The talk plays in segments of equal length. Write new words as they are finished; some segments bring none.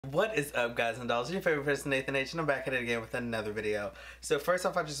What is up, guys and dolls? Your favorite person, NathanH, and I'm back at it again with another video. So first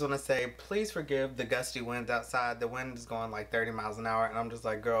off, I just want to say, please forgive the gusty winds outside. The wind is going like 30 miles an hour, and I'm just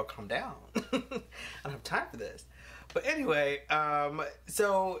like, girl, calm down. I don't have time for this. But anyway,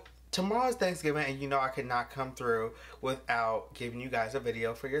 so tomorrow's Thanksgiving, and you know I could not come through without giving you guys a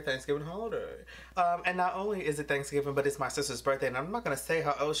video for your Thanksgiving holiday. And not only is it Thanksgiving, but it's my sister's birthday, and I'm not going to say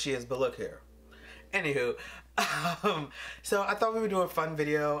how old she is, but look here. Anywho, so I thought we would do a fun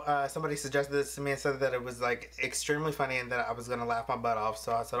video. Somebody suggested this to me and said that it was like extremely funny and that I was gonna laugh my butt off.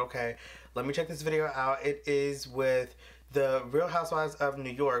 So I said, okay, let me check this video out. It is with the Real Housewives of New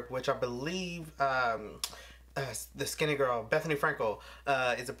York, which I believe the skinny girl, Bethany Frankel,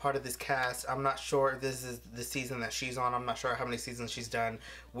 is a part of this cast. I'm not sure if this is the season that she's on. I'm not sure how many seasons she's done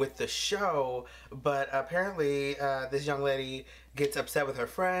with the show, but apparently this young lady gets upset with her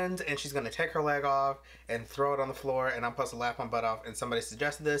friends and she's gonna take her leg off and throw it on the floor, and I'm supposed to laugh my butt off, and somebody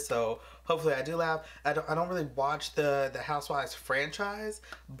suggested this, so hopefully I do laugh. I don't really watch the Housewives franchise,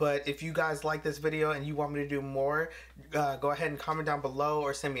 but if you guys like this video and you want me to do more, go ahead and comment down below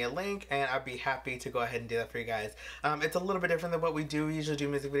or send me a link and I'd be happy to go ahead and do that for you guys. It's a little bit different than what we do. We usually do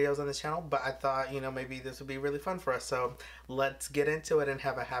music videos on this channel, but I thought, you know, maybe this would be really fun for us, so let's get into it and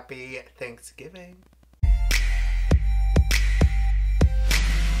have a happy Thanksgiving.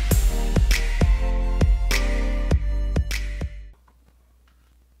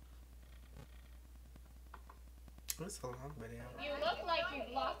 It's a long video. You look like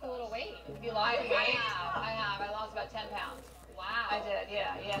you've lost a little weight. You lost weight? I have. I lost about 10 pounds. Wow. I did,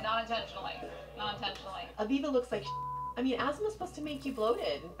 yeah, not intentionally. Not intentionally. Aviva looks like I mean, asthma's supposed to make you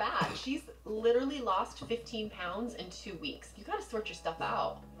bloated and bad. She's literally lost 15 pounds in 2 weeks. You gotta sort your stuff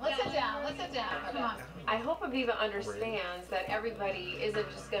out. Let's sit down. Let's sit down. Come on. I hope Aviva understands that everybody isn't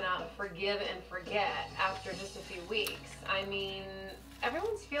just gonna forgive and forget after just a few weeks. I mean,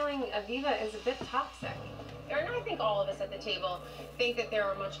 everyone's feeling Aviva is a bit toxic. And I think all of us at the table think that there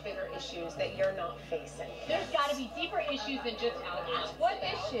are much bigger issues that you're not facing. There's got to be deeper issues than just allegations. What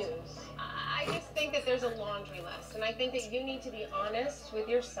issues? I just think that there's a laundry list, and I think that you need to be honest with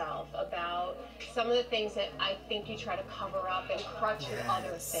yourself about some of the things that I think you try to cover up and crutch with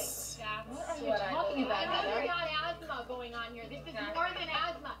other things. What are you talking about, Heather? There's not asthma going on here. This is more than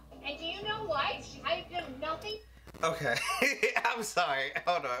asthma. And do you know what? I've done nothing. Okay, I'm sorry.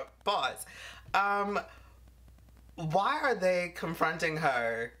 Hold on. Pause. Why are they confronting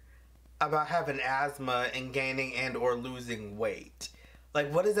her about having asthma and gaining and or losing weight?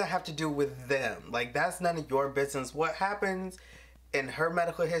 Like, what does that have to do with them? Like, that's none of your business. What happens in her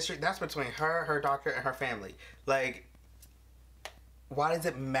medical history, that's between her, her doctor, and her family. Like, why does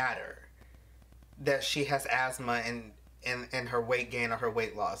it matter that she has asthma and her weight gain or her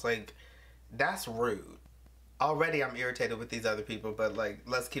weight loss? Like, that's rude. Already I'm irritated with these other people, but like,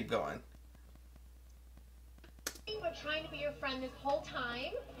 let's keep going. We're trying to be your friend this whole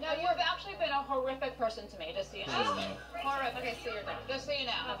time. No, you've actually been a horrific person to me, just so you know. Horrific. Okay, so you're done. Just so you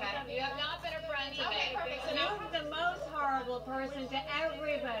know, okay? You have not been a friend to me. Okay, perfect. So You're the most horrible person to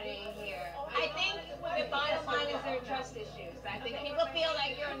everybody here. I think the bottom line is there are trust issues. I think people feel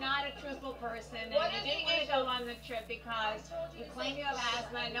like you're not a truthful person and What you is didn't the want to issue? go on the trip because you claim you have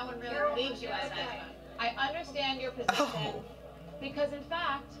asthma and no one really believes you have asthma. I understand your position because, in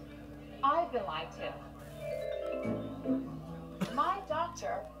fact, I've been lied to. My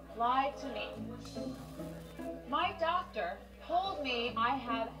doctor lied to me. My doctor told me I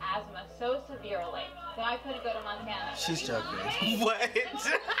have asthma so severely that I couldn't go to Montana. She's joking. What?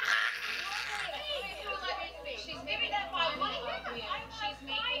 She's making fun of me. She's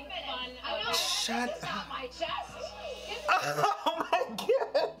making fun of me. Shut up. My chest. Oh my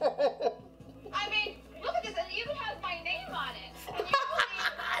god. I mean, look at this. It even has my name on it. And you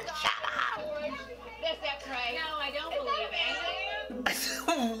believe my doctor forged this X-ray? No, I don't believe it.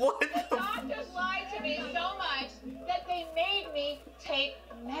 What The the doctors lied to me so much that they made me take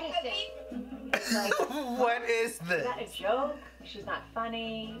medicine. What is Is that a this? joke? She's not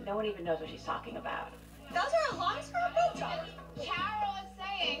funny. No one even knows what she's talking about. Those are lungs for a bedtime. Carol is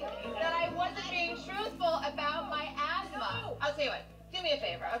saying that I wasn't being truthful about my asthma. I'll tell you what. Do me a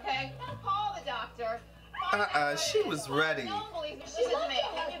favor, okay? Call the doctor. She was ready. No one believes me. She's with me.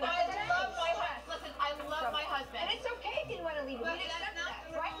 You guys love my husband. Listen, I love my husband. And it's okay if you want to leave. But We'd accept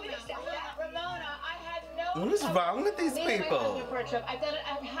that's that, right? We'd accept that. Ramona, I had no. What is wrong with these Me and my people? husband for a trip. I've done it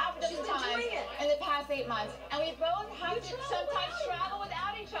half a dozen She's been times doing it. in the past 8 months, and we both have to sometimes travel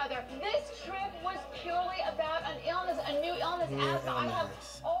without each other. This trip was purely about an illness, a new illness, asthma. I have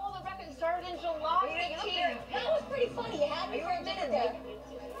all the records. It started in July 15th. That was pretty funny. You had me for a minute there.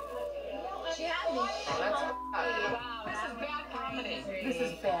 She had me. Wow. This is bad comedy. This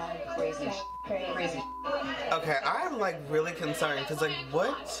is bad, crazy. Okay, I'm like really concerned because like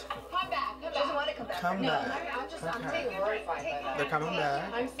what? Come back. Come back. want to come back. Come back. I'm being horrified by that. They're coming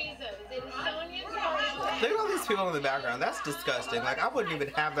back. I'm Sonia's Look at all these people in the background. That's disgusting. Like I wouldn't even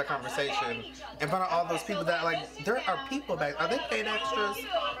have that conversation in front of all those people that like there are people back. Are they paid extras?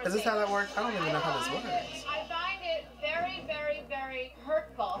 Is this how that works? I don't even know how this works. I find it very, very, very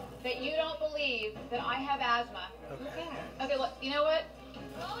hurtful that you don't believe that I have asthma. Okay, look, you know what?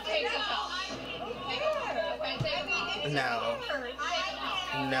 Take some help. Okay, take some help. No.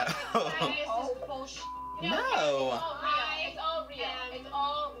 No. This is bullshit. No. It's all real. It's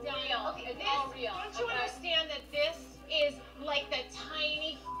all real. Okay, It's all real. Don't you understand that this is like the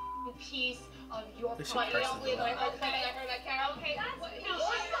tiny piece of your This What, shit you presses don't believe a what lot. I heard about Carol? Okay,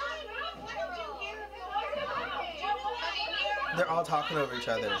 They're all talking over each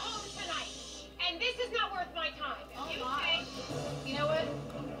other. And this is not worth my time. you know what?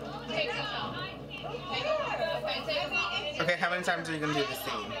 Take some help. Take it. Okay, take some help. Okay, how many times are you gonna do this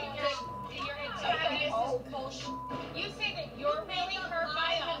scene? Your antagonist is bullshit. You say that you're really hurt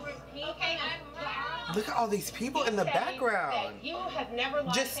by it and repeat Look at all these people in the background. You have never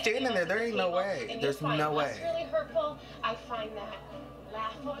lied Just to standing anyone there, there at ain't the no table, way. and you There's find no us way. really hurtful. I find that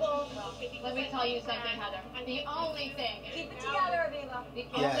laughable. Let me tell you something, Heather. The only thing, Keep it together, Aviva. the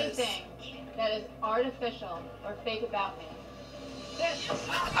only Yes. thing that is artificial or fake about me.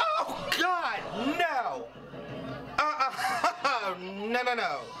 Oh God, no! No, no,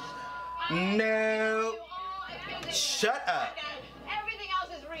 no, no! Shut up! Everything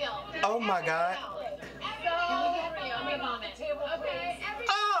else is real. Oh my God!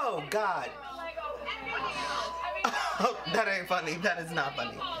 Oh God! Oh, that ain't funny. That is not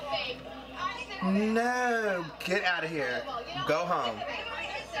funny. No, get out of here. Go home.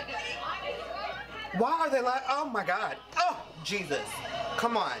 Why are they like? Oh my God! Oh Jesus!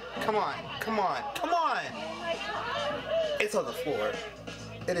 Come on! Come on! Come on! Come on! It's on the floor.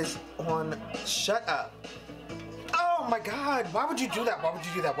 It is on. Shut up! Oh my God! Why would you do that? Why would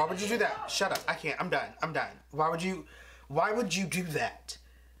you do that? Why would you do that? Shut up! I can't. I'm done. I'm done. Why would you? Why would you do that?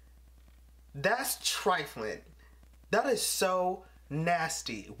 That's trifling. That is so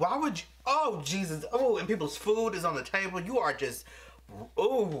nasty. Why would you? Oh Jesus! Oh, and people's food is on the table. You are just.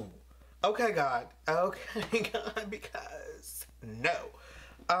 Oh. Okay, God. Okay, God. Because no.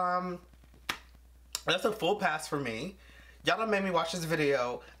 That's a full pass for me. Y'all done made me watch this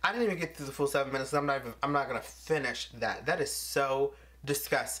video. I didn't even get through the full 7 minutes. I'm not gonna finish that. That is so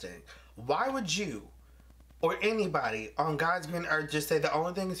disgusting. Why would you or anybody on God's green earth just say the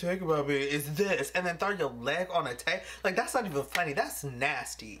only thing that's fake about me is this and then throw your leg on a table? Like, that's not even funny. That's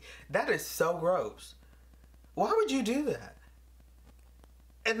nasty. That is so gross. Why would you do that?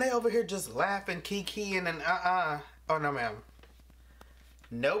 And they over here just laughing, kikiing, and Oh no, ma'am.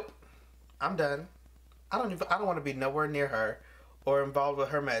 Nope. I'm done. I don't want to be nowhere near her or involved with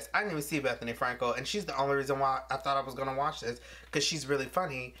her mess. I didn't even see Bethany Frankel, and she's the only reason why I thought I was gonna watch this, because she's really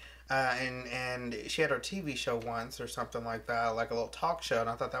funny. And she had her TV show once or something like that, like a little talk show, and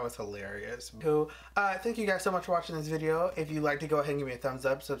I thought that was hilarious. Thank you guys so much for watching this video. If you'd like to go ahead and give me a thumbs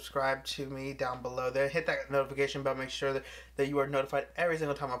up, subscribe to me down below there. Hit that notification bell, make sure that you are notified every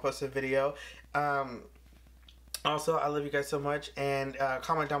single time I post a video. Also, I love you guys so much, and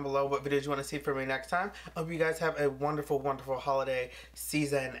comment down below what videos you want to see from me next time. I hope you guys have a wonderful, wonderful holiday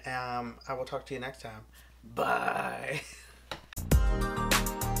season. I will talk to you next time. Bye.